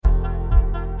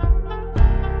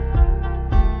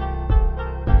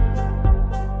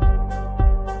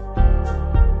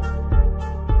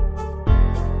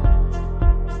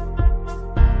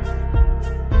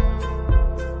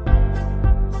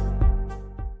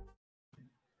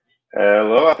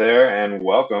Hello out there, and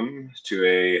welcome to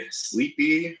a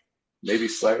sleepy, maybe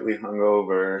slightly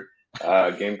hungover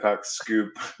Gamecock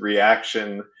Scoop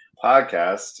reaction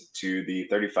podcast to the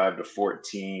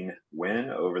 35-14 win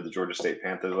over the Georgia State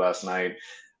Panthers last night.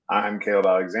 I'm Caleb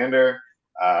Alexander.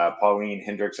 Pauline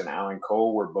Hendricks and Alan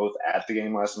Cole were both at the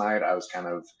game last night. I was kind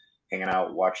of hanging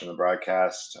out, watching the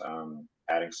broadcast,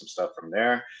 adding some stuff from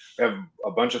there. We have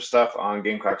a bunch of stuff on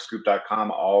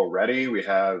GamecockScoop.com already. We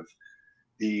have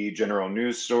the general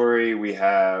news story, we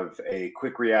have a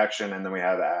quick reaction, and then we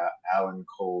have Alan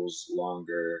Cole's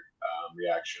longer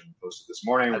reaction posted this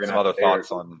morning. We're going to have other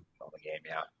thoughts on the game,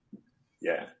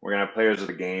 yeah. We're going to have players of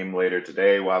the game later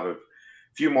today. We'll have a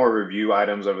few more review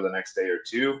items over the next day or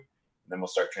two, and then we'll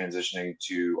start transitioning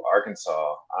to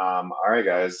Arkansas. All right,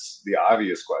 guys, the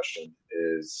obvious question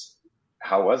is,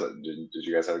 how was it? Did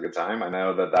you guys have a good time? I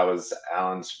know that was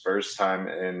Alan's first time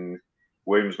in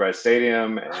Williams-Brice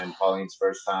Stadium and Pauline's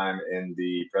first time in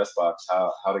the press box.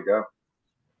 How'd it go?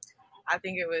 I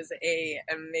think it was a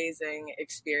amazing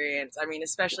experience. I mean,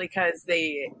 especially because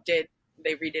they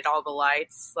redid all the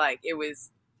lights. Like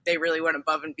they really went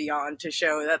above and beyond to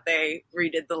show that they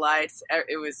redid the lights.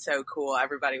 It was so cool.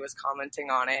 Everybody was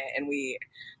commenting on it, and we,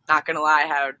 not gonna lie,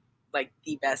 had like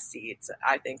the best seats,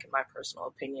 I think, in my personal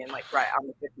opinion, like right on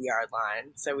the 50-yard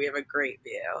line. So we have a great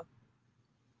view.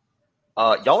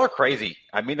 Y'all are crazy.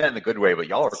 I mean that in a good way, but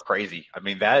y'all are crazy. I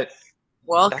mean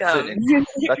Welcome.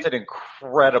 That's an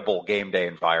incredible game day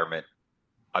environment.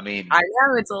 I mean, I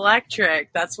know, it's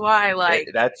electric. That's why, like,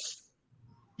 I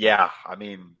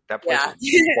mean, that place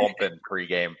was bumping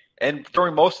pregame and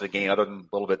during most of the game, other than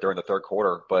a little bit during the third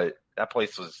quarter. But that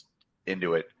place was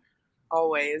into it.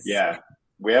 Always. Yeah,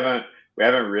 we haven't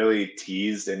really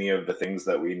teased any of the things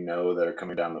that we know that are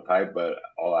coming down the pipe, but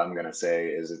all I'm gonna say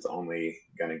is it's only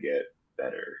gonna get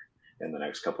better in the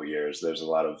next couple of years. There's a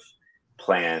lot of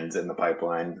plans in the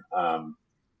pipeline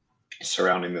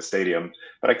surrounding the stadium,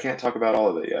 but I can't talk about all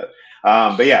of it yet.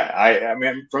 But yeah, I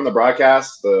mean, from the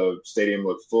broadcast, the stadium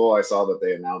looked full. I saw that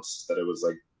they announced that it was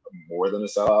like more than a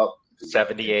sellout.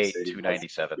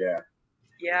 78,297.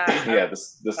 Yeah.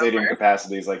 The stadium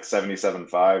capacity is like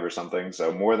 77.5 or something,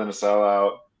 so more than a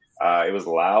sellout. It was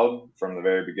loud from the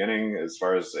very beginning, as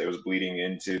far as it was bleeding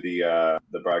into the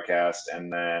broadcast,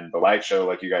 and then the light show,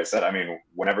 like you guys said. I mean,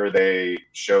 whenever they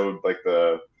showed like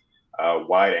the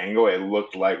wide angle, it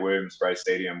looked like Williams-Brice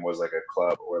Stadium was like a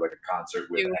club or like a concert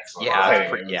with excellent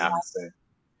lighting. Insane.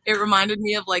 It reminded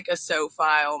me of like a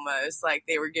SoFi almost. Like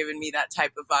they were giving me that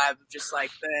type of vibe of just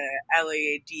like the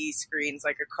LED screens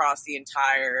like across the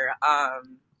entire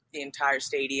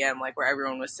stadium, like where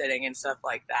everyone was sitting and stuff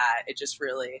like that. It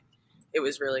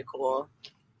was really cool.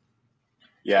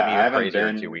 Yeah, I haven't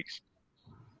been in 2 weeks.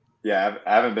 Yeah,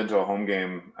 I haven't been to a home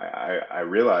game. I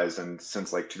realized, and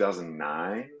since like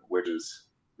 2009, which is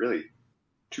really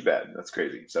too bad. That's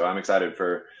crazy. So I'm excited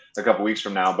for a couple weeks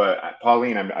from now. But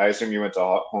Pauline, I assume you went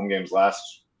to home games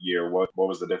last year. What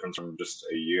was the difference from just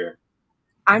a year?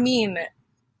 I mean,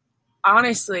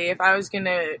 honestly, if I was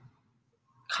gonna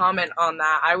comment on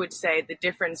that, I would say the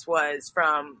difference was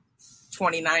from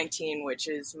 2019, which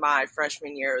is my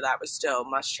freshman year. That was still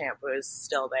Muschamp was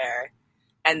still there,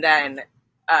 and then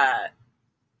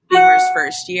Beamer's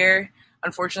first year.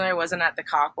 Unfortunately, I wasn't at the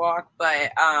Cockwalk,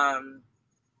 but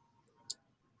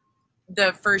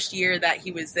the first year that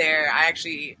he was there, I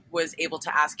actually was able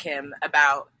to ask him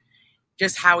about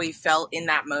just how he felt in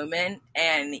that moment.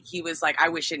 And he was like, I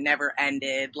wish it never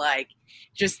ended. Like,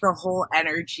 just the whole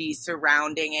energy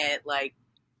surrounding it, like,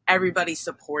 everybody's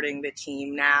supporting the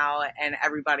team now, and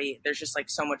there's just like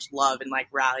so much love and like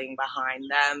rallying behind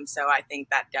them. So I think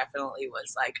that definitely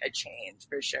was like a change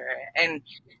for sure. And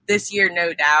this year,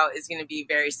 no doubt, is going to be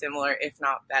very similar, if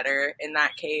not better in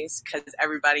that case, because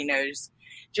everybody knows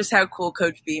just how cool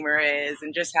Coach Beamer is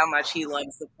and just how much he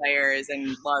loves the players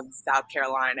and loves South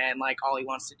Carolina and like all he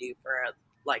wants to do for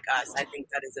like us. I think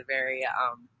that is a very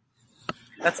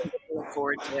that's something to look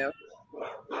forward to.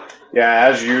 Yeah,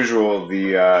 as usual,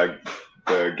 the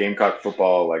Gamecock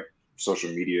football like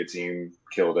social media team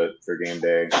killed it for game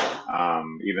day.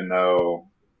 Even though,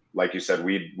 like you said,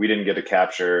 we didn't get to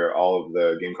capture all of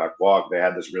the Gamecock walk. They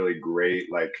had this really great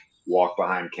like walk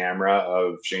behind camera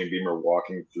of Shane Beamer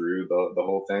walking through the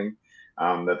whole thing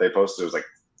that they posted. It was like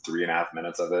 3.5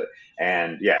 minutes of it,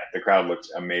 and yeah, the crowd looked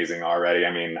amazing already.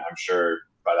 I mean, I'm sure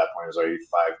by that point it was already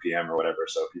 5 p.m. or whatever,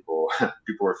 so people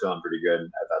were feeling pretty good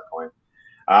at that point.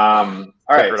 All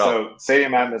right, so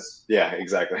stadium atmosphere. Yeah,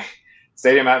 exactly.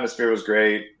 Stadium atmosphere was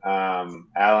great. Alan,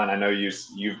 I know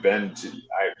you've been to.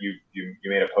 You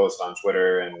made a post on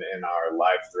Twitter and in our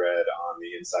live thread on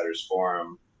the Insiders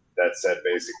Forum that said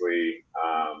basically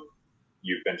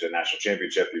you've been to a national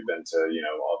championship, you've been to,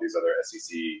 all these other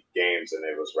SEC games, and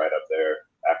it was right up there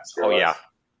atmosphere. Oh,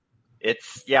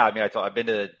 yeah. I mean, I've been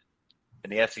to, in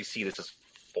the SEC, this is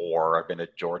 4. I've been to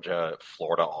Georgia,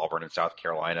 Florida, Auburn, and South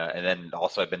Carolina. And then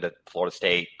also I've been to Florida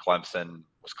State, Clemson,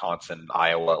 Wisconsin,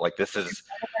 Iowa. Like, this is... It's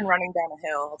better than running down a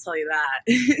hill, I'll tell you that.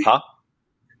 Huh?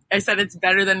 I said it's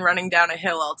better than running down a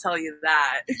hill, I'll tell you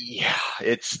that. Yeah,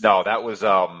 that was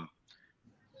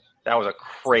a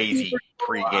crazy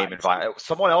pregame environment.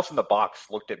 Someone else in the box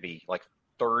looked at me like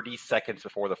 30 seconds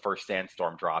before the first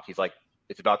sandstorm dropped. He's like,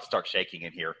 it's about to start shaking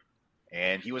in here.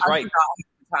 And he was right.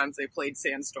 Times they played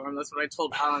Sandstorm. That's what I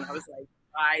told Alan. I was like,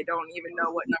 I don't even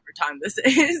know what number time this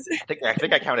is. I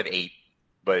think I counted 8,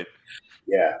 but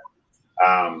yeah.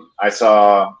 I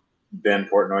saw Ben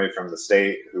Portnoy from the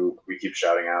state, who we keep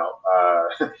shouting out,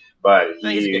 but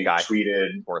he's a good guy.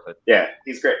 Tweeted, worth it. Yeah,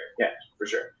 he's great. Yeah, for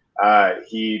sure.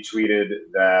 He tweeted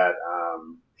that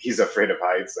he's afraid of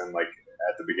heights, and like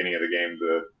at the beginning of the game,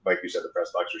 like you said, the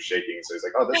press box was shaking. So he's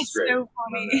like, "Oh, this is great." So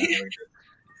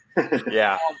funny.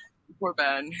 Yeah. Poor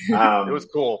Ben. It was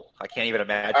cool. I can't even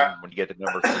imagine when you get the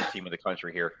number 3 team in the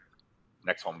country here,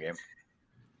 next home game.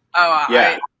 Oh,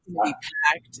 yeah. I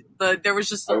packed. There was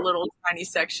just a little tiny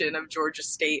section of Georgia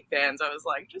State fans. I was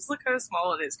like, just look how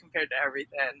small it is compared to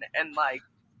everything. And like,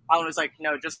 Alan was like,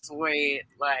 no, just wait.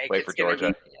 Like, wait for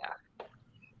Georgia.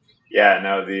 Yeah,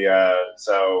 no,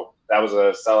 so that was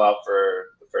a sellout for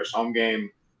the first home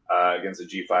game against a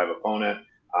G5 opponent.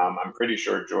 I'm pretty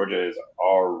sure Georgia is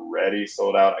already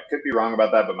sold out. I could be wrong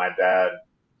about that, but my dad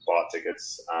bought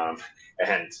tickets,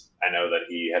 and I know that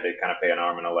he had to kind of pay an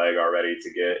arm and a leg already to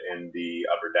get in the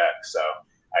upper deck. So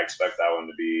I expect that one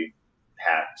to be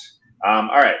packed.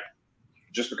 All right,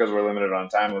 just because we're limited on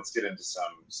time, let's get into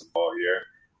some ball here.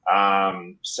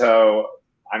 So,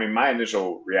 I mean, my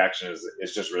initial reaction is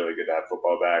it's just really good to have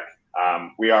football back.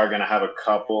 We are going to have a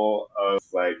couple of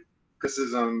like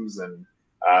criticisms and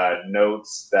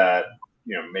notes that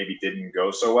maybe didn't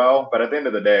go so well, but at the end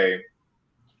of the day,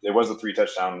 it was a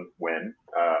 3-touchdown win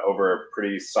over a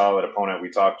pretty solid opponent. We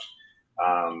talked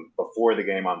before the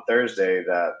game on Thursday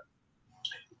that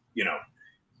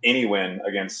any win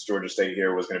against Georgia State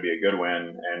here was going to be a good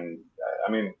win, and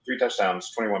I mean 3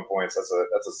 touchdowns, 21 points. That's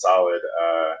a solid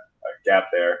gap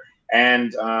there.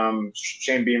 And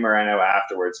Shane Beamer, I know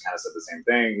afterwards, kind of said the same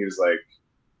thing. He was like,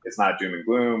 it's not doom and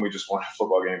gloom. We just won a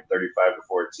football game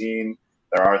 35-14.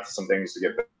 There are some things to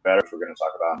get better, which we're going to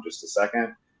talk about in just a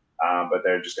second. But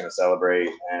they're just going to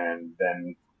celebrate and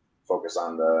then focus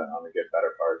on the get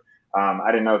better part.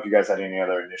 I didn't know if you guys had any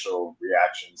other initial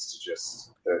reactions to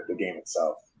just the game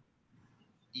itself.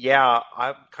 Yeah,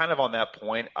 I'm kind of on that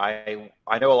point. I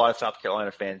know a lot of South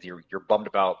Carolina fans, you're bummed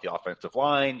about the offensive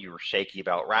line. You were shaky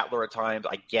about Rattler at times.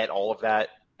 I get all of that.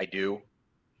 I do.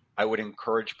 I would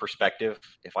encourage perspective.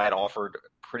 If I had offered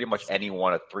pretty much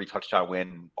anyone a 3-touchdown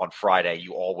win on Friday,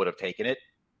 you all would have taken it.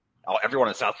 Everyone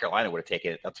in South Carolina would have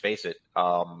taken it. Let's face it.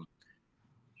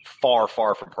 Far,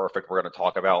 far from perfect. We're going to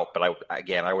talk about, but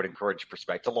I would encourage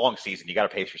perspective. It's a long season. You got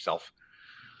to pace yourself.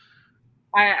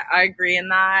 I agree in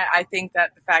that. I think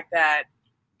that the fact that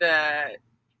the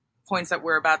points that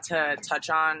we're about to touch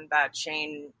on, that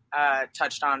Shane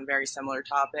touched on, very similar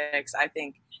topics. I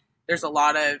think there's a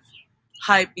lot of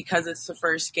hype because it's the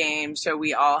first game, so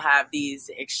we all have these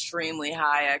extremely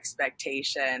high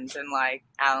expectations. And like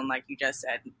Alan, like you just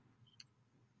said,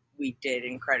 we did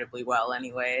incredibly well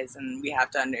anyways, and we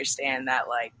have to understand that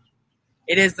like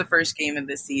it is the first game of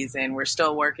the season. We're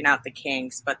still working out the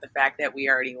kinks, but the fact that we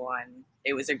already won,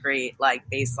 it was a great like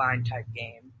baseline type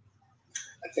game.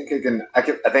 I think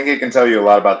it can tell you a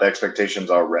lot about the expectations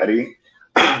already.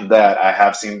 That I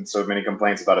have seen so many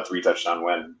complaints about a 3-touchdown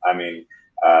win. I mean,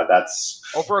 that's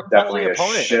over a quality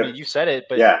opponent. Shift. I mean, you said it,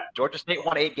 but yeah. Georgia State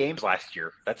won 8 games last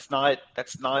year. That's not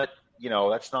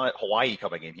Hawaii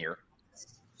coming in here.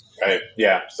 Right.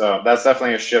 Yeah. So that's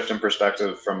definitely a shift in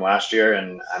perspective from last year.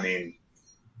 And I mean,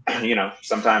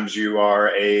 sometimes you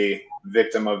are a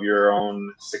victim of your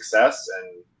own success,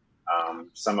 and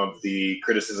some of the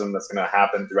criticism that's going to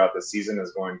happen throughout the season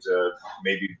is going to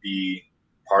maybe be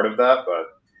part of that. But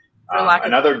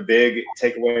another big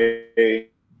takeaway.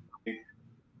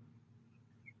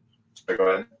 Go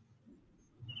ahead.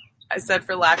 I said,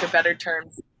 for lack of better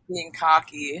terms, being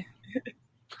cocky.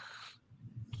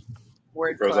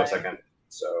 Word froze up a second,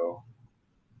 so,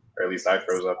 or at least I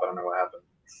froze up. I don't know what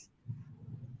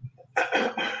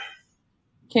happened.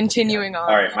 Continuing on.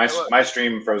 All right, my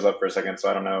stream froze up for a second, so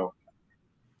I don't know.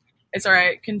 It's all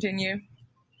right. Continue.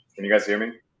 Can you guys hear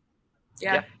me?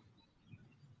 Yeah.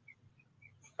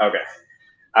 Okay.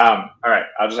 All right,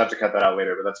 I'll just have to cut that out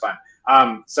later, but that's fine.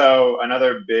 So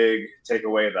another big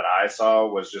takeaway that I saw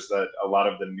was just that a lot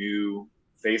of the new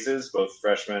faces, both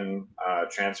freshmen,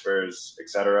 transfers,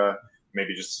 etc.,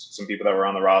 maybe just some people that were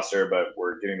on the roster but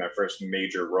were getting their first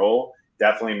major role,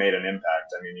 definitely made an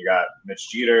impact. I mean, you got Mitch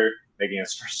Jeter making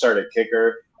his first start at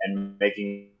kicker and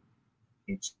making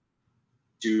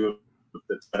two of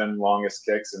the 7 longest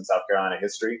kicks in South Carolina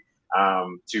history.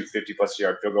 2 50-plus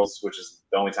yard field goals, which is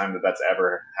the only time that that's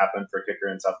ever happened for a kicker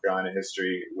in South Carolina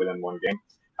history within one game.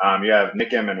 You have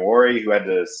Nick Emenwari, who had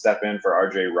to step in for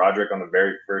R.J. Roderick on the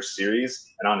very first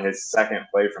series, and on his second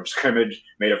play from scrimmage,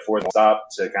 made a fourth stop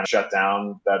to kind of shut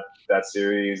down that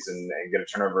series and get a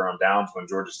turnover on downs when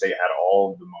Georgia State had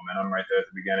all the momentum right there at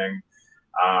the beginning.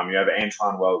 You have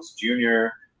Antoine Wells Jr.,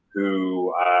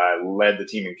 who led the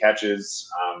team in catches,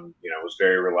 was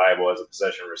very reliable as a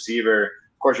possession receiver.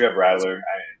 Of course, you have Rattler.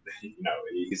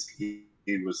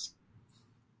 He was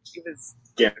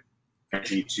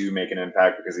guaranteed to make an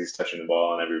impact because he's touching the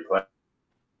ball on every play.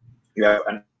 You have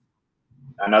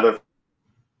another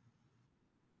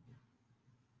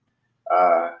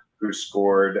who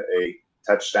scored a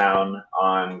touchdown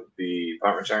on the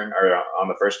punt return or on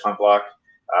the first punt block.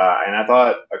 And I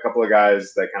thought a couple of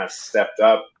guys that kind of stepped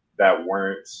up that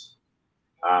weren't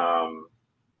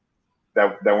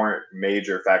that weren't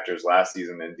major factors last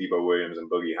season. And Debo Williams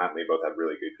and Boogie Huntley both had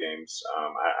really good games.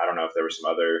 I don't know if there were some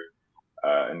other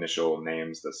initial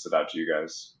names that stood out to you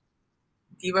guys.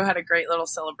 Debo had a great little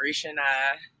celebration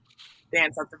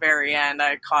dance at the very end.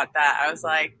 I caught that. I was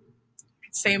like,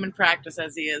 same in practice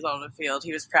as he is on the field.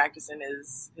 He was practicing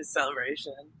his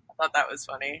celebration. I thought that was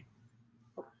funny.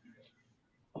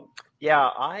 Yeah,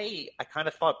 I kind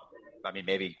of thought, I mean,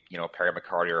 maybe, Perry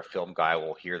McCarty or a film guy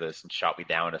will hear this and shout me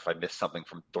down if I miss something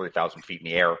from 30,000 feet in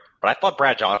the air. But I thought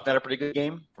Brad Johnson had a pretty good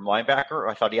game from linebacker.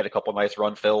 I thought he had a couple nice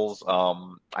run fills.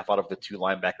 I thought of the 2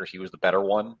 linebackers, he was the better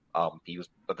one. He was,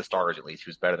 of the starters at least, he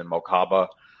was better than Mokaba.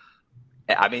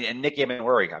 I mean, and Nick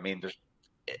Emenwari, I mean,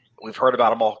 we've heard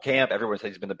about him all camp. Everyone says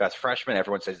he's been the best freshman.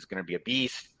 Everyone says he's going to be a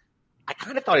beast. I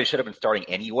kind of thought he should have been starting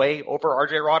anyway over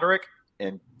R.J. Roderick.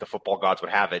 And the football gods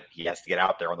would have it, he has to get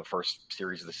out there on the first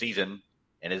series of the season.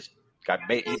 And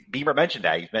Beamer mentioned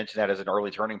that. He's mentioned that as an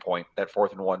early turning point, that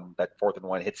fourth and one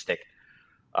hit stick.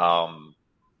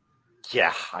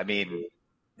 Yeah, I mean,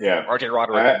 R.J.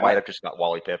 Roderick might have just got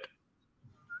Wally pipped.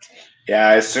 Yeah,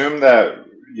 I assume that,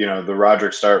 the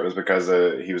Roderick start was because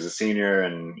he was a senior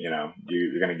and,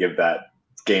 you're going to give that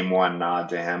game 1 nod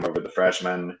to him over the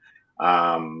freshman.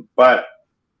 But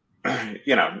I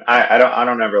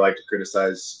don't ever like to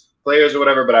criticize players or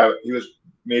whatever, but he was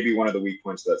maybe one of the weak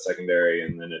points of that secondary.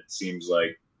 And then it seems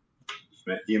like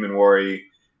Emenwari,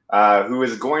 who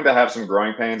is going to have some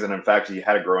growing pains. And in fact, he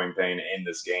had a growing pain in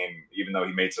this game, even though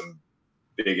he made some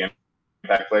big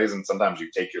impact plays. And sometimes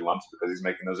you take your lumps because he's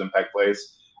making those impact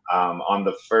plays. On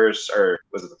the first, or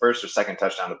was it the first or second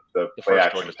touchdown, the play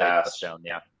action pass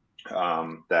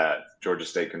touchdown, that Georgia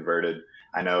State converted.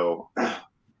 I know.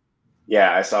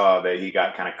 Yeah, I saw that he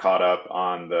got kind of caught up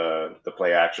on the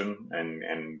play action,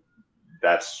 and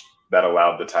that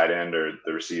allowed the tight end or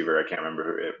the receiver, I can't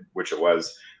remember which it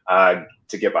was,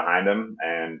 to get behind him.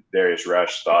 And Darius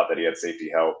Rush thought that he had safety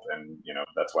help, and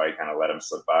that's why he kind of let him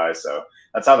slip by. So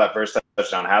that's how that first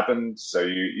touchdown happened. So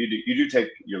you do take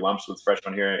your lumps with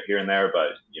freshmen here and there, but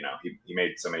he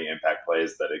made so many impact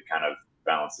plays that it kind of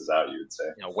balances out, you would say.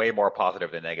 Way more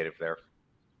positive than negative there.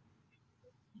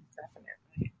 Definitely.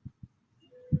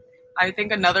 I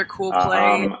think another cool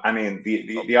play. I mean,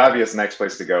 the obvious next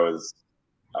place to go is.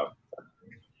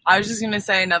 I was just going to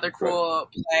say another cool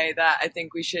play that I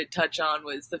think we should touch on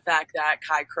was the fact that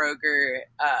Kai Kroger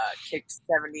kicked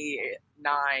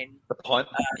 79. The punt?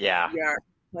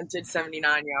 Punted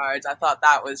 79 yards. I thought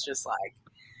that was just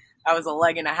that was a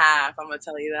leg and a half. I'm going to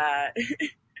tell you that.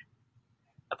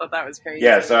 I thought that was crazy.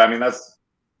 Yeah, so I mean, that's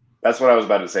what I was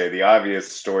about to say. The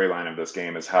obvious storyline of this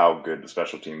game is how good the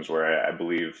special teams were. I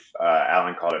believe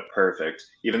Alan called it perfect,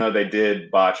 even though they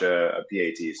did botch a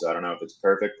PAT. So I don't know if it's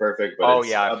perfect, but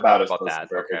it's about as close to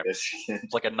perfect as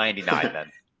it's like a 99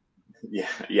 then.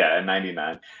 Yeah, a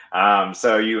 99.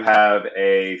 So you have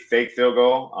a fake field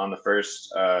goal on the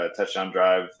first touchdown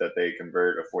drive that they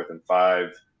convert a 4th and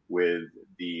 5 with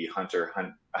the Hunter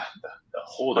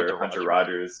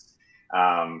Rogers.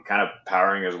 Kind of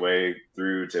powering his way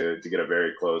through to get a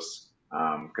very close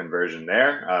conversion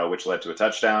there, which led to a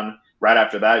touchdown. Right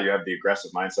after that, you have the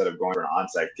aggressive mindset of going for an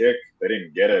onside kick. They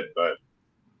didn't get it, but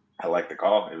I like the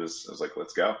call. It was like,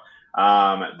 let's go.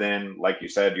 Then, like you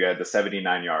said, you had the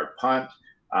 79-yard punt.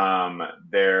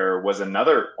 There was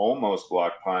another almost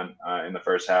blocked punt in the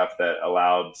first half that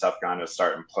allowed South Carolina to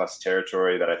start in plus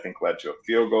territory that I think led to a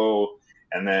field goal.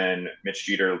 And then Mitch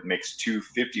Jeter makes two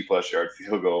 50-plus yard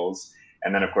field goals.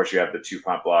 And then, of course, you have the two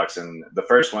punt blocks. And the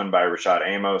first one by Rashad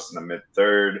Amos in the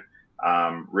mid-third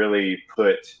really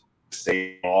put the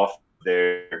state off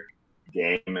their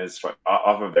game,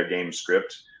 off of their game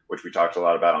script, which we talked a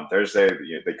lot about on Thursday.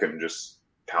 They couldn't just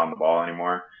pound the ball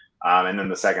anymore. And then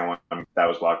the second one that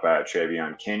was blocked by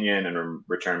Travion Kenyon and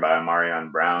returned by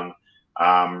Amarion Brown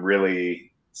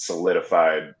really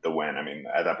solidified the win. I mean,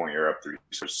 at that point, you're up 3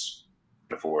 scores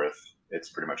in the fourth.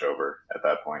 It's pretty much over at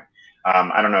that point.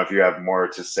 I don't know if you have more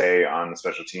to say on the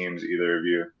special teams, either of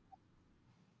you.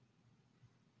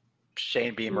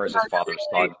 Shane Beamer is his father's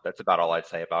son. That's about all I'd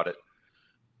say about it.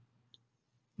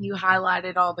 You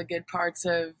highlighted all the good parts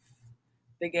of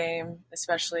the game,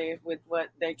 especially with what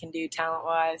they can do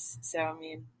talent-wise. So, I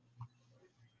mean.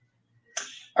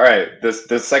 All right.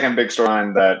 The second big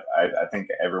storyline that I think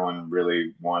everyone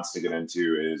really wants to get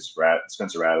into is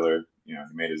Spencer Rattler. He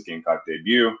made his Gamecock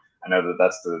debut. I know that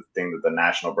that's the thing that the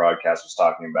national broadcast was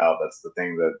talking about. That's the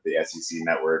thing that the SEC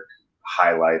network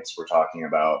highlights were talking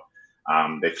about.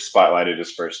 They've spotlighted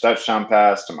his first touchdown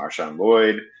pass to Marshawn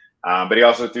Lloyd, but he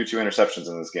also threw 2 interceptions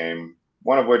in this game,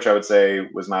 one of which I would say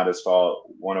was not his fault,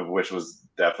 one of which was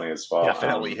definitely his fault.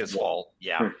 Definitely his fault,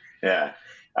 yeah. Yeah.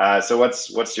 So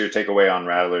what's your takeaway on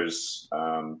Rattler's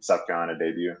South Carolina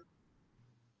debut?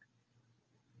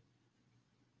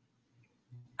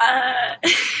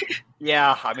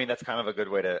 Yeah, I mean, that's kind of a good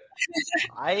way to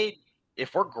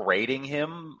if we're grading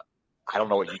him, I don't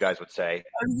know what you guys would say.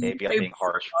 Maybe I'm being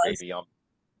harsh. Maybe I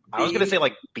was going to say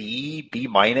like B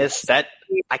minus. That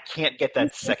I can't get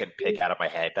that second pick out of my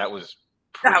head. That was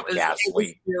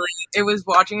ghastly. It was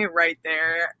watching it right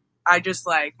there. I just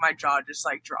my jaw just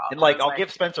dropped. And I'll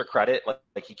give Spencer credit.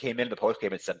 Like he came into the post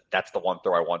game and said, "That's the one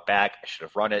throw I want back. I should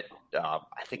have run it." I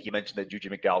think he mentioned that Juju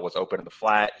McDowell was open in the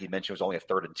flat. He mentioned it was only a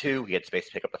 3rd and 2. He had space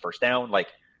to pick up the first down.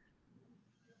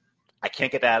 I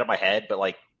can't get that out of my head, but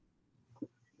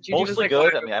mostly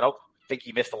good. I mean, I don't think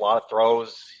he missed a lot of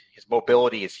throws. His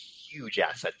mobility is a huge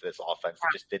asset to this offense that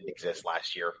just didn't exist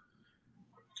last year.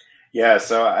 Yeah,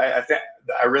 so I think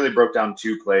I really broke down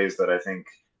 2 plays that I think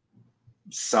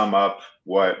sum up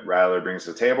what Rattler brings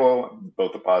to the table,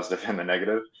 both the positive and the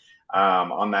negative.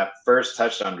 On that first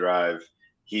touchdown drive,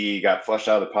 he got flushed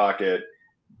out of the pocket.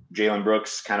 Jalen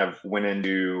Brooks kind of went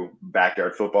into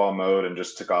backyard football mode and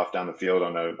just took off down the field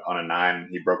on a 9.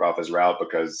 He broke off his route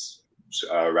because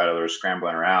Rattler was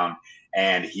scrambling around,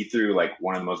 and he threw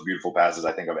one of the most beautiful passes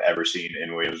I think I've ever seen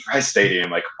in Williams-Brice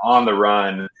Stadium, on the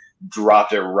run,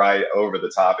 dropped it right over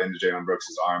the top into Jalen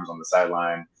Brooks' arms on the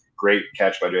sideline. Great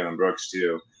catch by Jalen Brooks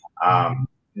too.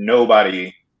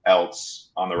 Nobody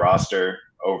else on the roster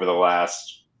over the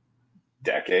last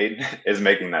decade is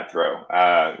making that throw.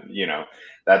 That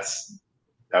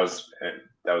was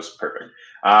perfect.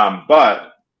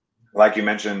 But like you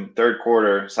mentioned, third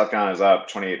quarter, South Carolina's up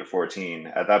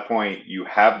 28-14. At that point, you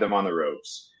have them on the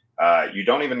ropes. You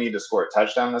don't even need to score a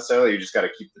touchdown necessarily. You just got to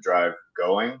keep the drive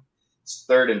going. It's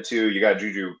 3rd and 2. You got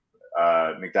Juju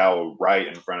McDowell right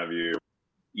in front of you.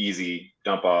 Easy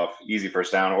dump off, easy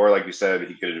first down. Or like you said,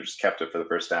 he could have just kept it for the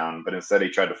first down. But instead, he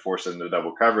tried to force it into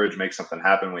double coverage, make something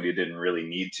happen when he didn't really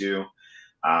need to.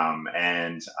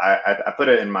 And I put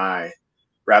it in my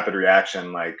rapid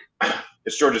reaction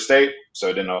it's Georgia State, so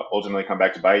it didn't ultimately come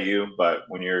back to bite you. But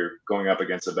when you're going up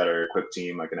against a better equipped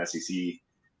team like an SEC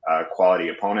quality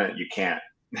opponent, you can't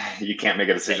make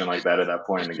a decision like that at that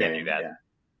point in the game. Yeah.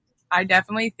 I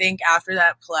definitely think after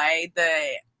that play, the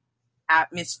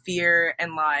atmosphere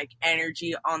and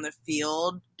energy on the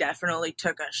field definitely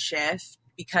took a shift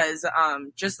because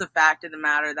just the fact of the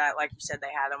matter that, like you said, they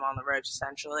had them on the ropes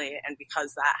essentially, and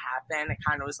because that happened, it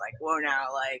kind of was whoa, now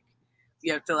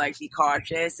you have to be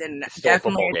cautious and still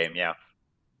definitely a football game, yeah.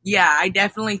 Yeah, I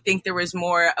definitely think there was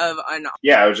more of an.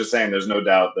 Yeah, I was just saying, there's no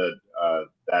doubt that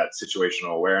that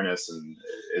situational awareness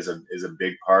is a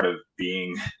big part of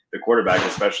being the quarterback,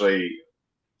 especially.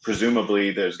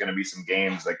 Presumably, there's going to be some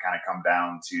games that kind of come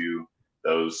down to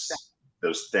those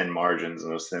thin margins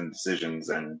and those thin decisions,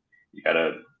 and you got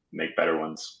to make better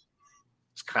ones.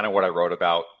 It's kind of what I wrote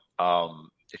about.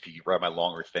 If you read my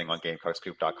longer thing on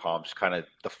GamecocksScoop.com, just kind of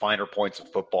the finer points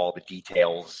of football, the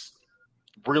details.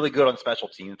 Really good on special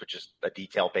teams, but just a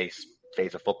detail-based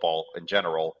phase of football in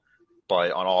general.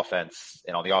 But on offense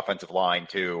and on the offensive line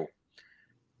too,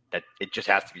 that it just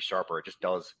has to be sharper. It just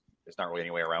does. There's not really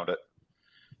any way around it.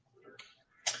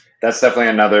 That's definitely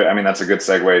another. I mean, that's a good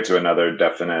segue to another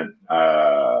definite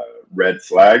red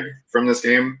flag from this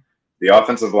game. The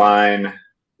offensive line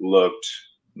looked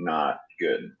not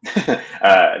good.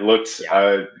 It looked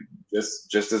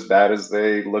just as bad as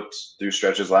they looked through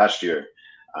stretches last year.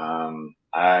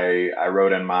 I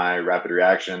wrote in my rapid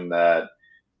reaction that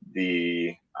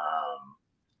the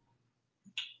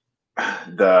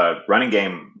the running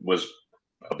game was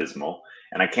abysmal,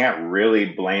 and I can't really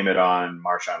blame it on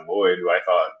Marshawn Lloyd, who I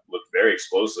thought looked very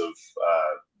explosive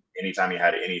anytime he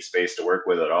had any space to work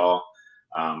with at all.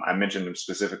 I mentioned him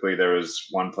specifically. There was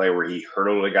one play where he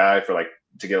hurdled a guy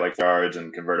to get like yards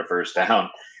and convert a first down,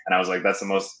 and I was like, that's the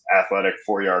most athletic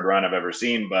 4-yard run I've ever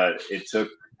seen. But it took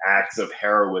acts of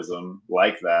heroism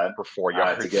like that for 4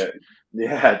 yards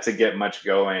to get much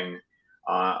going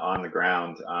on the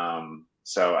ground.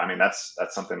 So I mean, that's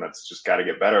something that's just got to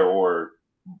get better, or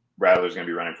Rattler's going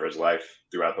to be running for his life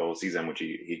throughout the whole season, which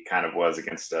he kind of was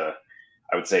against I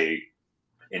would say,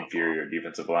 inferior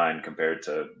defensive line compared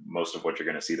to most of what you're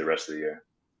going to see the rest of the year.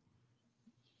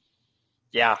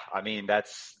 Yeah, I mean, I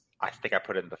think I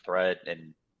put it in the thread,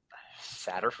 and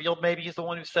Satterfield maybe is the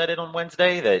one who said it on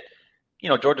Wednesday that,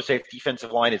 Georgia State's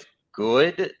defensive line is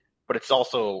good, but it's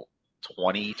also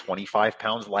 20, 25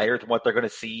 pounds lighter than what they're going to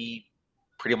see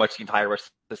pretty much the entire rest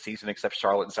of the season except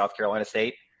Charlotte and South Carolina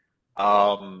State.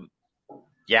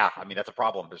 Yeah, I mean, that's a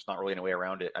problem. There's not really any way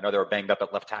around it. I know they were banged up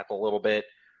at left tackle a little bit,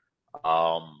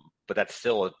 but that's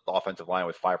still an offensive line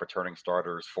with 5 returning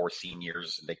starters, 4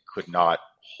 seniors, and they could not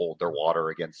hold their water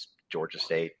against Georgia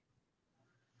State.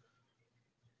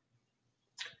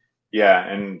 Yeah,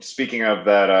 and speaking of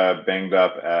that banged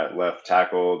up at left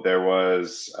tackle, there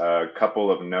was a couple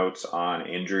of notes on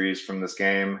injuries from this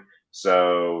game.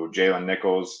 So Jalen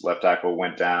Nichols, left tackle,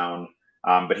 went down,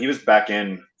 but he was back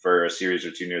in for a series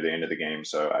or two near the end of the game.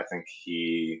 So I think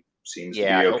he seems to be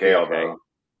okay, although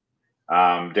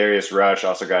Darius Rush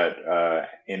also got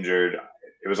injured.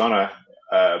 It was on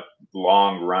a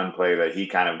long run play that he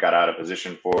kind of got out of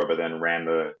position for, but then ran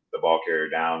the ball carrier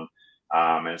down.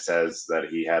 And it says that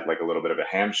he had like a little bit of a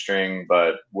hamstring,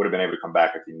 but would have been able to come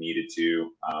back if he needed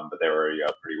to. But they were already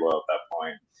up pretty well at that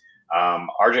point.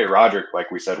 RJ Roderick,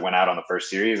 like we said, went out on the first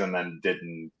series and then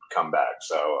didn't come back.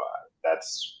 So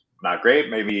that's not great.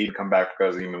 Maybe he'd come back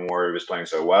because Eamon Warrior was playing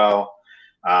so well.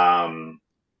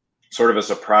 Sort of a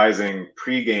surprising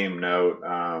pregame note.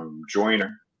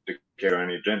 Joyner, he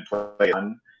didn't play.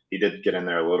 He did get in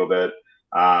there a little bit.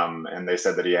 And they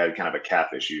said that he had kind of a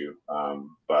calf issue.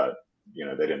 But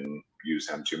they didn't use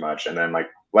him too much. And then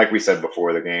like we said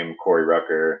before the game, Corey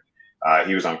Rucker,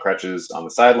 he was on crutches on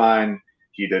the sideline.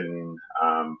 He didn't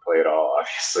play at all,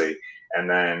 obviously. And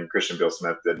then Christian Bill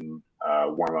Smith didn't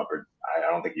warm up, or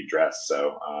I don't think he dressed.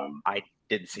 So I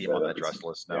didn't see him on that dress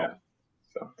list, no. Yeah.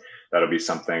 So that'll be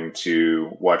something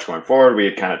to watch going forward. We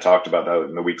had kind of talked about that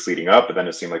in the weeks leading up, but then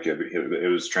it seemed like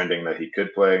it was trending that he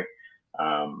could play.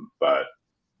 But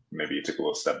maybe he took a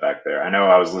little step back there. I know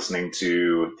I was listening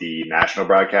to the national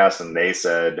broadcast, and they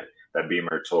said that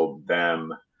Beamer told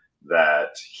them that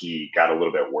he got a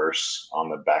little bit worse on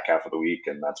the back half of the week,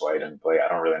 and that's why he didn't play. I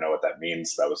don't really know what that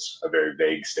means. That was a very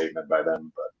vague statement by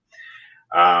them. But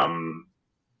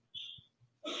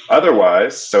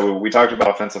otherwise, so we talked about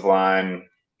offensive line,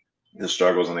 the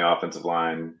struggles on the offensive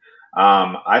line.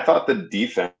 I thought the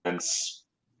defense,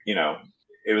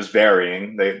 it was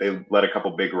varying. They let a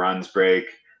couple big runs break.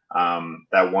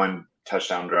 That one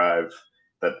touchdown drive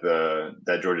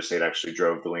that Georgia State actually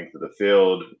drove the length of the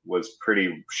field was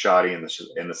pretty shoddy in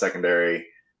the secondary.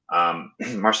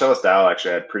 Marcellus Dow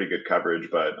actually had pretty good coverage,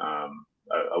 but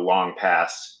a long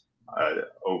pass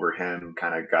over him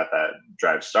kind of got that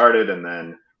drive started. And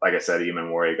then, like I said,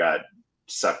 Eamon Warrior got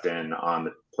sucked in on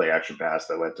the play action pass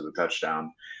that led to the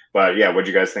touchdown. But yeah, what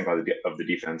do you guys think of the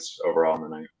defense overall in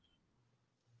the night?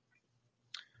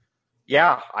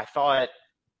 Yeah, I thought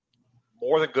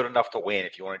more than good enough to win,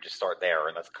 if you want to just start there.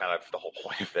 And that's kind of the whole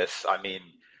point of this. I mean,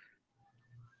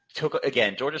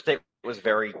 Georgia State is a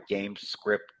very game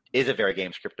script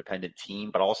dependent team,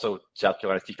 but also South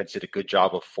Carolina's defense did a good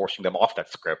job of forcing them off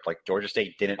that script. Like, Georgia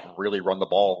State didn't really run the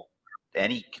ball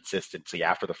any consistency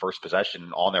after the first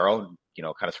possession on their own,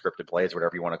 kind of scripted plays,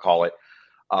 whatever you want to call it.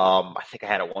 I think I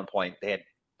had at one point, they had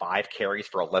 5 carries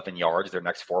for 11 yards their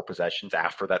next 4 possessions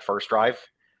after that first drive.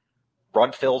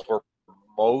 Run fills were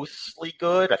mostly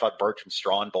good. I thought Birch and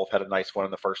Strawn both had a nice one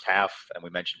in the first half, and we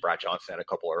mentioned Brad Johnson had a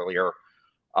couple earlier.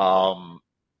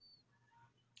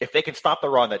 If they can stop the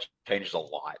run, that changes a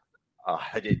lot.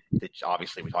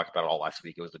 Obviously, we talked about it all last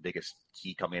week. It was the biggest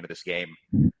key coming into this game.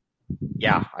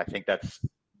 Yeah, I think that's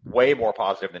way more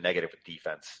positive than negative with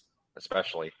defense,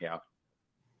 especially. Yeah.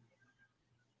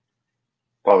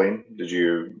 Pauline, did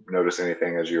you notice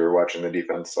anything as you were watching the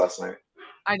defense last night?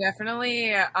 I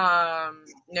definitely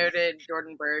noted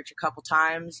Jordan Birch a couple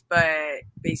times, but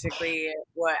basically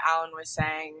what Alan was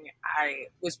saying, I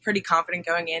was pretty confident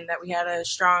going in that we had a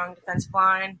strong defensive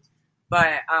line,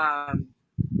 but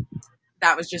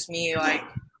that was just me like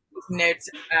notes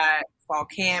at fall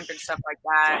camp and stuff like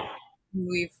that.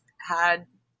 We've had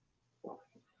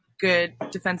good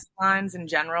defensive lines in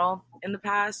general in the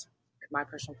past, in my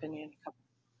personal opinion,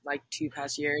 like 2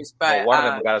 past years. But one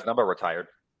of them got his number retired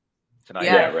tonight.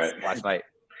 Yeah, right. Last night.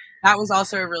 That was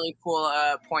also a really cool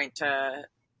point to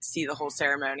see the whole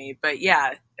ceremony. But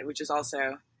yeah, which is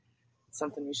also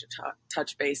something we should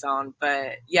touch base on.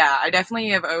 But yeah, I definitely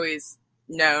have always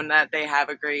known that they have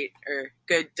a great or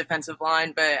good defensive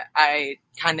line, but I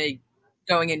kind of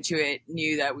going into it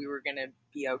knew that we were going to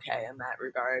be okay in that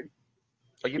regard.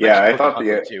 But I thought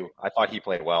too. I thought he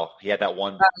played well. He had that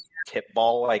one tip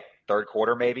ball, like third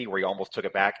quarter maybe, where he almost took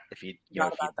it back. If he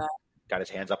got his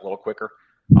hands up a little quicker,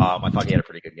 I thought he had a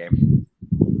pretty good game.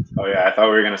 Oh yeah, I thought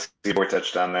we were going to see a boy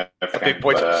touchdown there. Big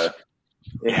boy touchdown.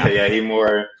 Yeah, he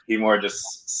more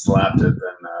just slapped it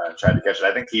than tried to catch it.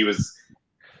 I think he was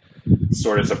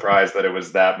sort of surprised that it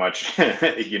was that much,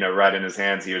 right in his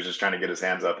hands. He was just trying to get his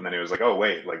hands up, and then he was like, "Oh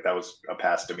wait, like that was a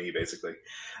pass to me, basically."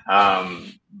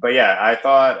 But yeah, I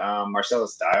thought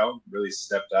Marcellus Dial really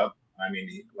stepped up. I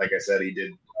mean, like I said, he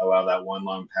did allow that one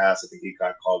long pass. I think he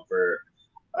got called for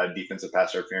a defensive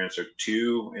pass interference or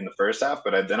 2 in the first half,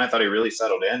 but then I thought he really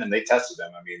settled in, and they tested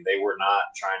him. I mean, they were not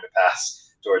trying to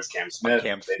pass towards Cam Smith.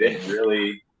 They didn't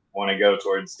really want to go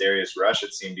towards Darius Rush,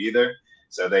 it seemed, either.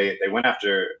 So they went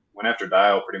after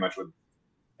Dial pretty much with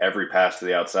every pass to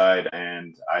the outside,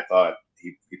 and I thought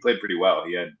he played pretty well.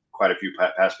 He had quite a few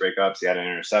pass breakups. He had an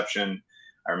interception.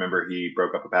 I remember he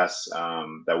broke up a pass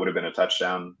that would have been a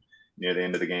touchdown near the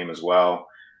end of the game as well.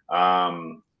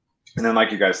 And then,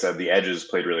 like you guys said, the edges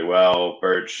played really well.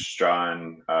 Birch,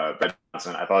 Strawn, Brad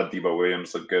Johnson. I thought Debo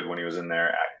Williams looked good when he was in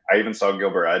there. I even saw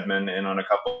Gilbert Edmond in on a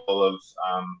couple of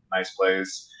nice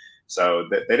plays. So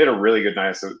they did a really good,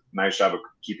 nice job of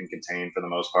keeping contained for the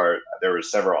most part. There were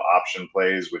several option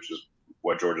plays, which is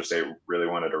what Georgia State really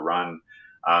wanted to run,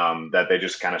 that they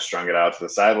just kind of strung it out to the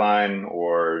sideline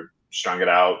or strung it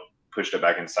out, pushed it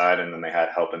back inside, and then they had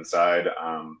help inside.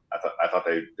 I thought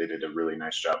they did a really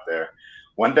nice job there.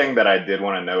 One thing that I did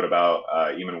want to note about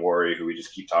Eamon Worry, who we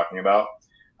just keep talking about,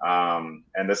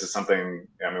 and this is something,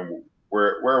 I mean,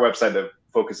 we're a website that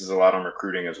focuses a lot on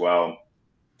recruiting as well.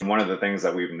 And one of the things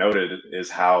that we've noted is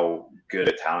how good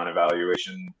at talent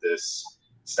evaluation this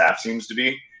staff seems to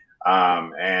be.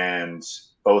 And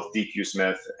both DQ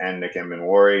Smith and Nick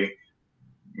Emenwari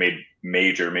made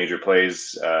major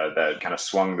plays that kind of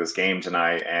swung this game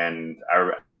tonight. And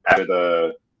after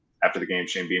the game,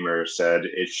 Shane Beamer said,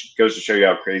 it goes to show you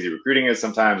how crazy recruiting is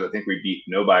sometimes. I think we beat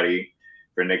nobody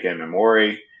for Nick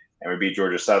Emenwari, and we beat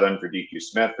Georgia Southern for DQ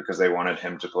Smith because they wanted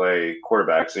him to play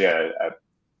quarterback. So yeah,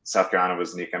 South Carolina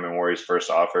was Nick Emenwari's first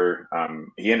offer.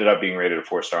 He ended up being rated a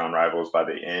 4-star on Rivals by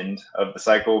the end of the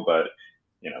cycle, but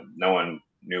no one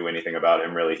knew anything about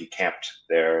him really. He camped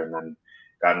there and then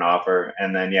got an offer.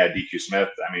 And then DQ Smith,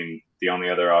 I mean, the only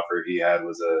other offer he had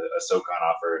was a SoCon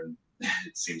offer, and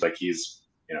it seems like he's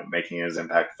making his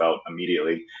impact felt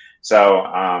immediately. So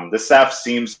the staff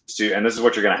seems to, and this is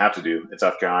what you're going to have to do at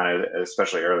South Carolina,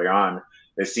 especially early on.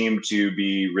 They seem to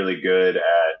be really good at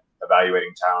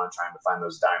evaluating talent, trying to find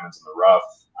those diamonds in the rough,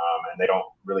 and they don't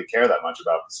really care that much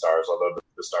about the stars, although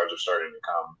the stars are starting to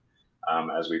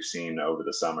come, as we've seen over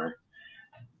the summer.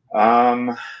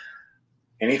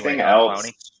 Anything else?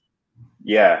 Clowney?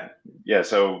 Yeah.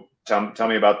 So tell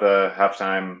me about the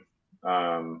halftime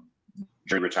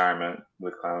retirement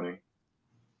with Clowney.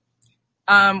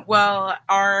 Well,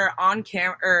 our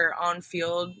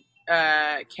on-field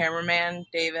cameraman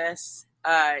Davis,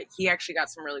 he actually got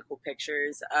some really cool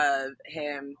pictures of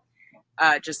him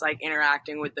just like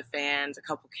interacting with the fans, a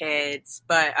couple kids.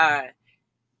 But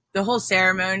the whole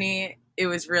ceremony, it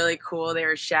was really cool. They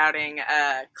were shouting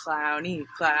Clowney,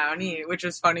 Clowney, which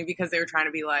was funny because they were trying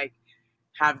to be like,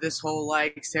 have this whole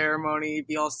like ceremony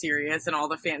be all serious, and all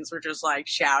the fans were just like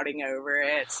shouting over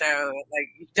it. So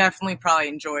like definitely probably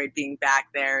enjoyed being back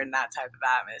there in that type of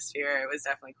atmosphere. It was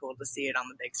definitely cool to see it on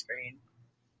the big screen.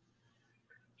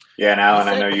 Yeah, and Alan,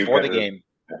 I know you before the game.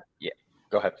 Yeah,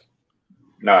 go ahead.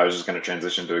 No, I was just going to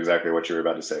transition to exactly what you were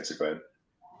about to say. So go ahead.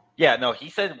 Yeah, no, he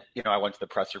said, I went to the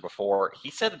presser before. He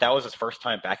said that was his first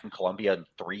time back in Columbia in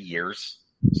 3 years.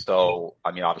 So,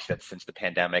 I mean, obviously that's since the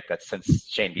pandemic. That's since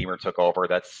Shane Beamer took over.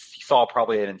 He saw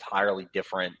probably an entirely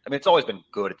different – I mean, it's always been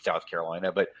good at South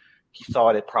Carolina, but he saw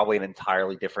it at probably an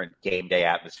entirely different game day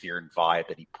atmosphere and vibe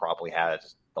that he probably had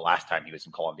the last time he was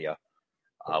in Columbia,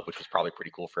 which was probably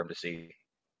pretty cool for him to see.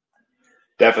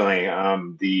 Definitely.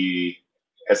 The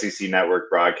SEC Network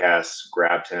broadcast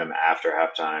grabbed him after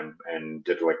halftime and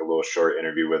did like a little short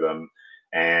interview with him.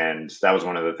 And that was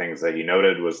one of the things that he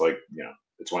noted was like,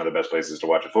 it's one of the best places to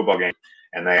watch a football game.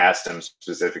 And they asked him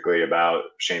specifically about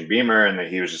Shane Beamer, and that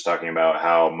he was just talking about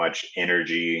how much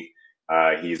energy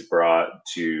he's brought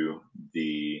to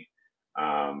the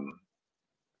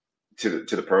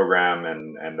to the program,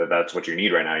 and that's what you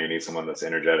need right now. You need someone that's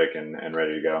energetic and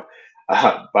ready to go.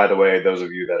 By the way, those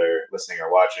of you that are listening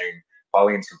or watching,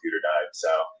 Pauline's computer died, so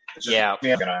it's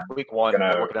just week one.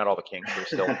 We're working out all the kinks here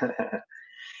still.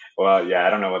 Well, yeah, I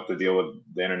don't know what the deal with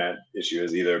the internet issue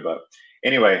is either, but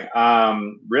anyway,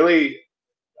 really,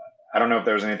 I don't know if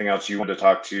there was anything else you wanted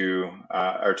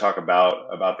to talk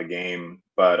about the game,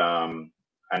 but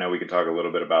I know we could talk a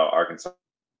little bit about Arkansas.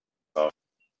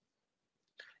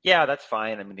 Yeah, that's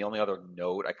fine. I mean, the only other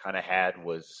note I kind of had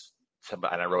was and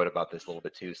I wrote about this a little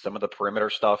bit too. Some of the perimeter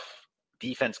stuff,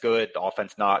 defense good,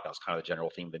 offense not. That was kind of the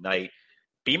general theme of the night.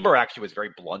 Beamer actually was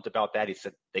very blunt about that. He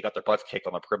said they got their butts kicked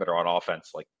on the perimeter on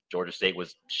offense. Like Georgia State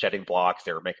was shedding blocks.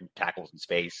 They were making tackles in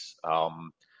space.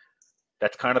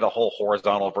 That's kind of the whole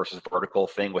horizontal versus vertical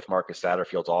thing with Marcus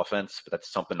Satterfield's offense, but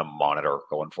that's something to monitor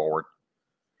going forward.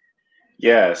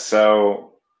 Yeah,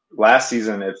 so last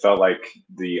season it felt like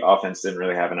the offense didn't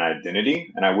really have an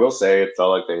identity. And I will say it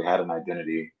felt like they had an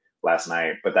identity last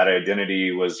night, but that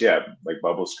identity was, like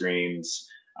bubble screens,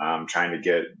 trying to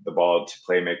get the ball to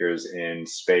playmakers in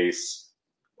space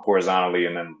horizontally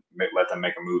and then let them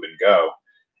make a move and go.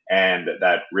 And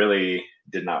that really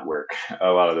did not work a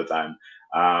lot of the time.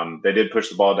 They did push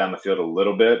the ball down the field a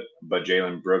little bit, but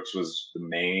Jalen Brooks was the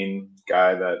main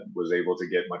guy that was able to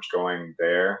get much going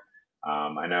there.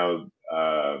 I know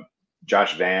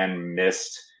Josh Van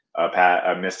missed a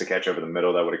catch over the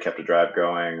middle that would have kept a drive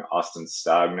going. Austin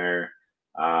Stogner.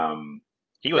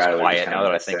 He was quiet now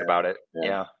that I think about it.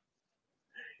 Yeah.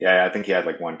 Yeah, I think he had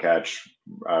like one catch.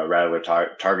 Rattler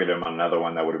targeted him on another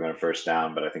one that would have been a first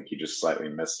down, but I think he just slightly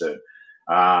missed it.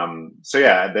 So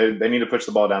yeah, they need to push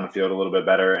the ball down the field a little bit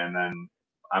better. And then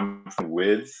I'm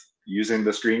with using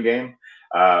the screen game,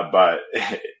 but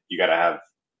you got to have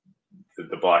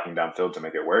the blocking downfield to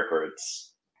make it work, or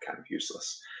it's kind of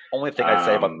useless. Only thing I'd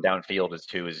say about the downfield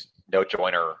is no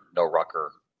Joyner, no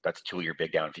Rucker. That's two of your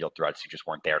big downfield threats who just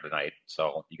weren't there tonight.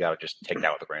 So you got to just take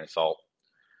that with a grain of salt.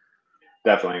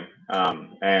 Definitely.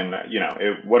 And,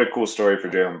 what a cool story for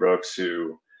Jalen Brooks,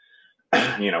 who,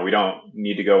 we don't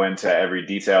need to go into every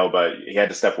detail, but he had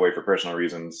to step away for personal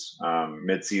reasons.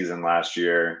 Mid-season last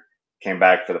year, came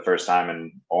back for the first time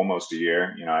in almost a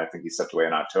year. I think he stepped away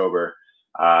in October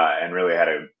and really had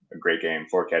a great game.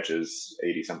 4 catches,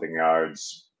 80-something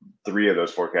yards. 3 of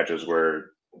those 4 catches were,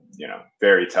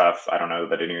 very tough. I don't know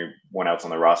that anyone else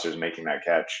on the roster is making that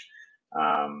catch.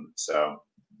 So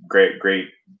great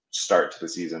start to the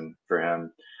season for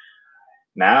him.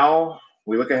 Now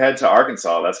we look ahead to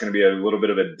Arkansas. That's going to be a little bit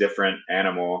of a different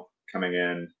animal coming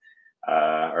in,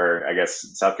 or I guess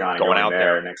South Carolina going out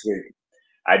there next week.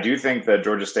 I do think that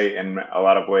Georgia State, in a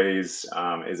lot of ways,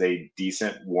 is a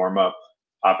decent warm-up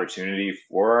opportunity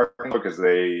for Arkansas because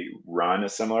they run a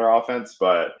similar offense,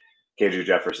 but KJ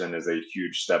Jefferson is a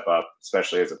huge step up,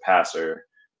 especially as a passer.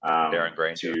 Darren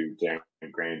Granger. To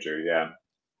Darren Granger, yeah.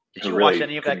 Did you watch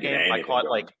any of that game? I caught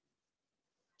like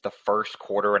the first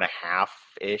quarter and a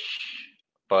half-ish,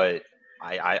 but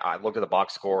I looked at the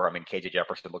box score. I mean, KJ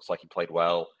Jefferson looks like he played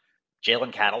well.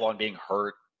 Jalen Catalon being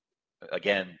hurt,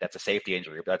 again, that's a safety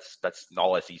injury, but that's an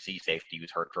all-SEC safety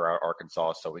who's hurt for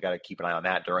Arkansas, so we got to keep an eye on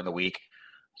that during the week.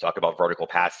 Talk about vertical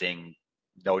passing.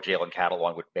 No Jalen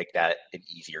Catalon would make that an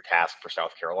easier task for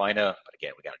South Carolina, but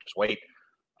again, we got to just wait.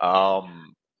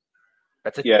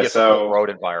 That's a difficult road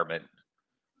environment.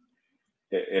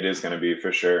 It is going to be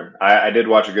for sure. I did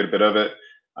watch a good bit of it.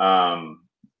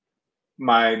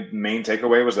 My main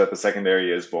takeaway was that the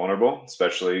secondary is vulnerable,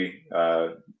 especially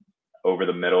over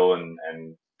the middle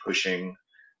and pushing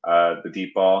the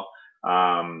deep ball.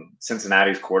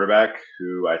 Cincinnati's quarterback,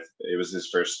 who it was his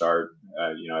first start,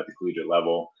 at the collegiate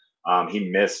level. He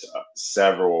missed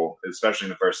several, especially in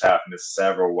the first half,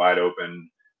 several wide open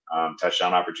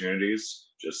touchdown opportunities.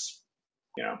 Just,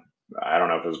 I don't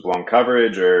know if it was blown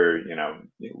coverage or,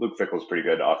 Luke Fickell's pretty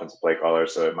good offensive play caller,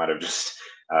 so it might have just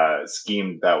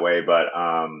schemed that way. But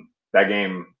that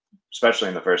game, especially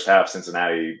in the first half,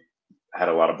 Cincinnati had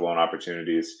a lot of blown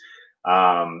opportunities.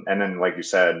 And then, like you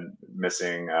said,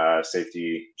 missing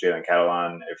safety Jalen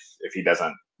Catalon, if he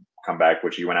doesn't come back,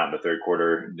 which he went out in the third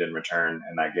quarter, didn't return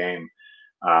in that game,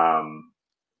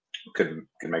 could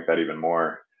make that even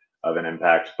more of an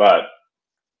impact. But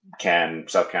can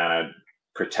South Carolina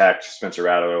protect Spencer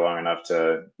Rattler long enough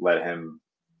to let him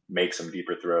make some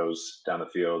deeper throws down the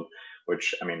field,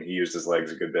 which, I mean, he used his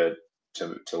legs a good bit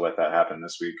to let that happen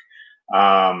this week.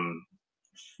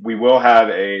 We will have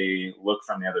a look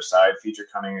from the other side feature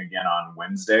coming again on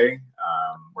Wednesday.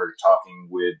 We're talking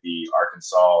with the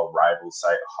Arkansas rival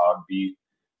site Hogbeat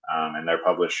and their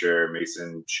publisher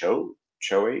Mason Choate,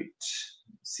 Choate.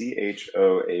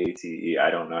 I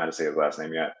don't know how to say his last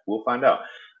name yet. We'll find out.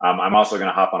 I'm also going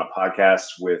to hop on a podcast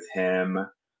with him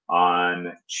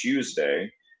on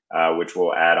Tuesday, which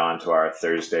we'll add on to our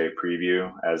Thursday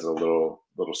preview as a little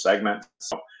segment.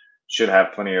 So should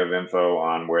have plenty of info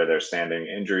on where they're standing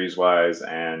injuries wise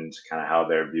and kind of how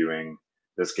they're viewing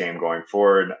this game going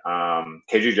forward.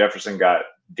 KJ Jefferson got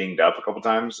dinged up a couple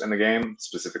times in the game,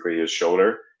 specifically his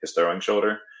throwing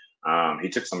shoulder. He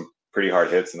took some pretty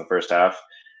hard hits in the first half.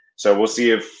 So we'll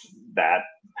see if that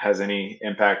has any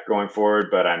impact going forward.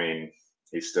 But I mean,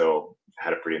 he still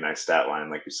had a pretty nice stat line,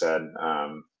 like you said.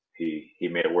 He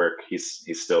made it work. He's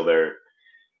still their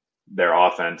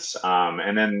offense.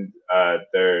 And then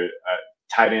their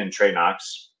tight end Trey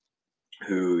Knox,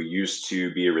 who used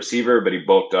to be a receiver, but he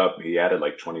bulked up. He added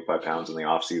like 25 pounds in the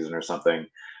offseason or something.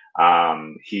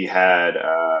 He had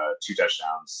 2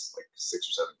 touchdowns, like 6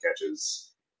 or 7 catches.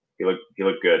 He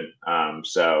looked good.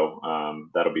 So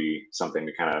that'll be something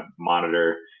to kind of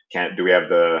monitor. Do we have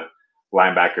the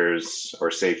linebackers or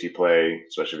safety play,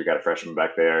 especially if we got a freshman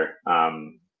back there,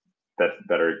 that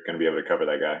are going to be able to cover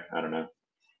that guy? I don't know.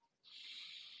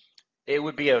 It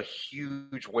would be a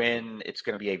huge win. It's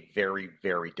going to be a very,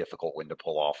 very difficult win to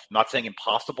pull off. I'm not saying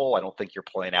impossible. I don't think you're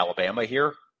playing Alabama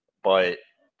here, but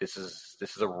this is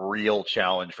a real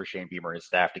challenge for Shane Beamer and his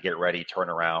staff to get ready, turn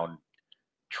around,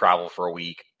 travel for a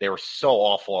week. They were so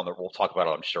awful we'll talk about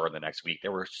it, I'm sure, in the next week. They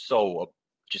were so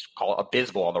just call it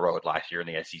abysmal on the road last year in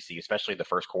the SEC, especially the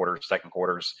first quarter, second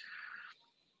quarters.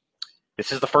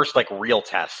 This is the first real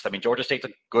test. I mean, Georgia State's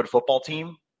a good football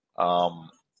team,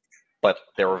 but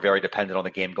they were very dependent on the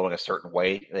game going a certain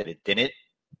way that it didn't.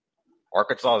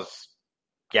 Arkansas is,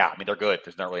 I mean, they're good.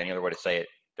 There's not really any other way to say it.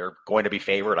 They're going to be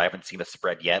favored. I haven't seen a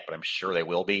spread yet, but I'm sure they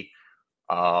will be.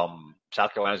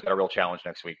 South Carolina's got a real challenge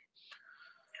next week.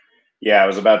 Yeah, I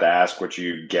was about to ask what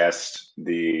you guessed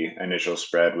the initial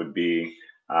spread would be.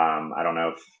 I don't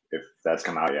know if that's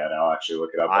come out yet. I'll actually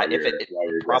look it up.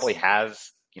 It probably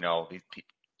has.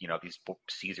 These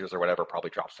Caesars or whatever probably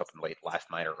dropped something late last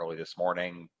night or early this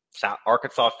morning.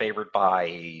 Arkansas favored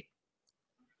by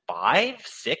 5,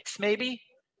 6, maybe.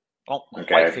 I don't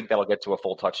quite think that'll get to a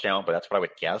full touchdown, but that's what I would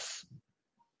guess.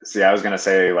 See, I was going to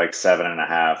say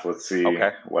 7.5. Let's see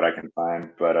what I can find.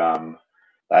 But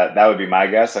that would be my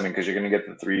guess. I mean, because you're going to get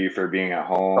the 3 for being at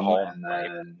home. And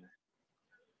then,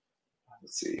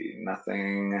 let's see,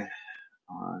 nothing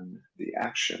on the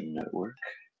Action Network.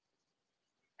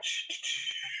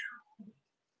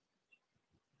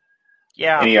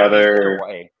 Yeah. Any other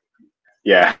way?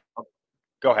 Yeah.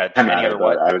 Go ahead. Any other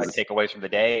takeaways from the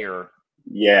day or?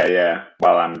 Yeah.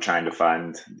 While I'm trying to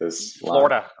find this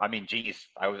Florida. line. I mean, geez,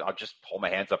 I'll just hold my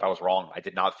hands up. I was wrong. I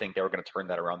did not think they were going to turn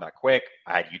that around that quick.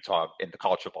 I had Utah in the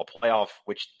college football playoff,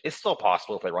 which is still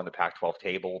possible if they run the Pac-12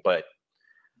 table, but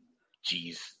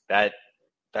geez, that's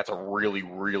a really,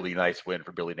 really nice win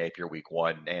for Billy Napier week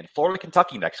 1. And Florida,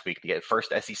 Kentucky next week, the first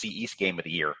SEC East game of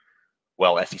the year.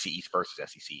 Well, SEC East versus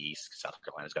SEC East. South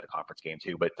Carolina's got a conference game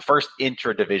too, but the first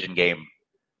intra-division game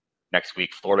next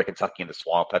week, Florida, Kentucky in the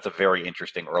Swamp. That's a very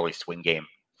interesting early swing game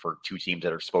for 2 teams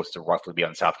that are supposed to roughly be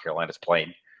on South Carolina's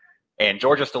plane. And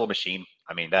Georgia's still a machine.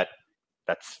 I mean,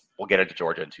 that's we'll get into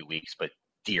Georgia in 2 weeks, but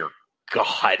dear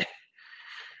God.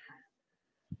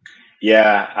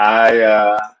 Yeah,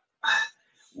 I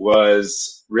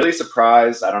was really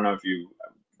surprised. I don't know if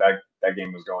that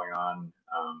game was going on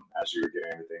as you were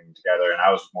getting everything together, and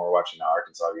I was more watching the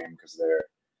Arkansas game because they're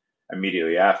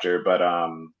immediately after. But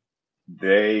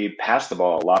they passed the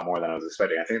ball a lot more than I was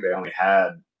expecting. I think they only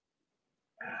had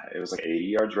it was 80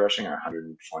 yards rushing or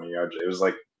 120 yards. It was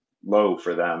low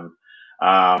for them,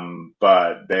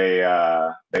 but they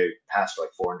passed for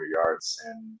 400 yards,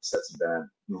 and Stetson Bennett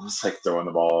was throwing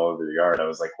the ball all over the yard. I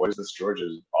was like, what is this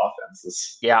Georgia's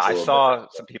offense? I saw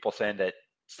some people saying that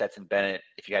Stetson Bennett,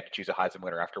 if you had to choose a Heisman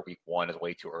winner after week 1, is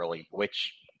way too early,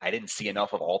 which I didn't see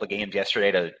enough of all the games yesterday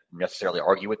to necessarily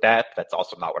argue with that. That's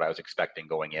also not what I was expecting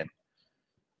going in.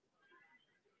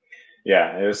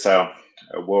 Yeah, it was, so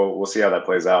we'll see how that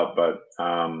plays out. But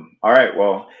all right,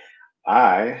 well,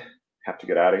 I have to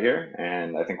get out of here,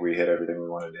 and I think we hit everything we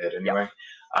wanted to hit anyway.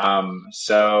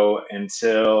 So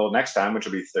until next time, which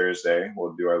will be Thursday,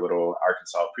 we'll do our little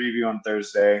Arkansas preview on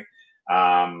Thursday.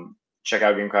 Check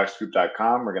out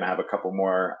GamecocksScoop.com. We're going to have a couple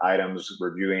more items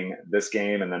reviewing this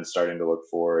game and then starting to look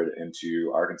forward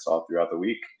into Arkansas throughout the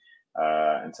week.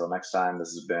 Until next time,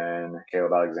 this has been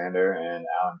Caleb Alexander and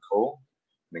Alan Cole,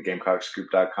 the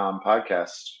GamecocksScoop.com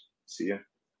podcast. See you.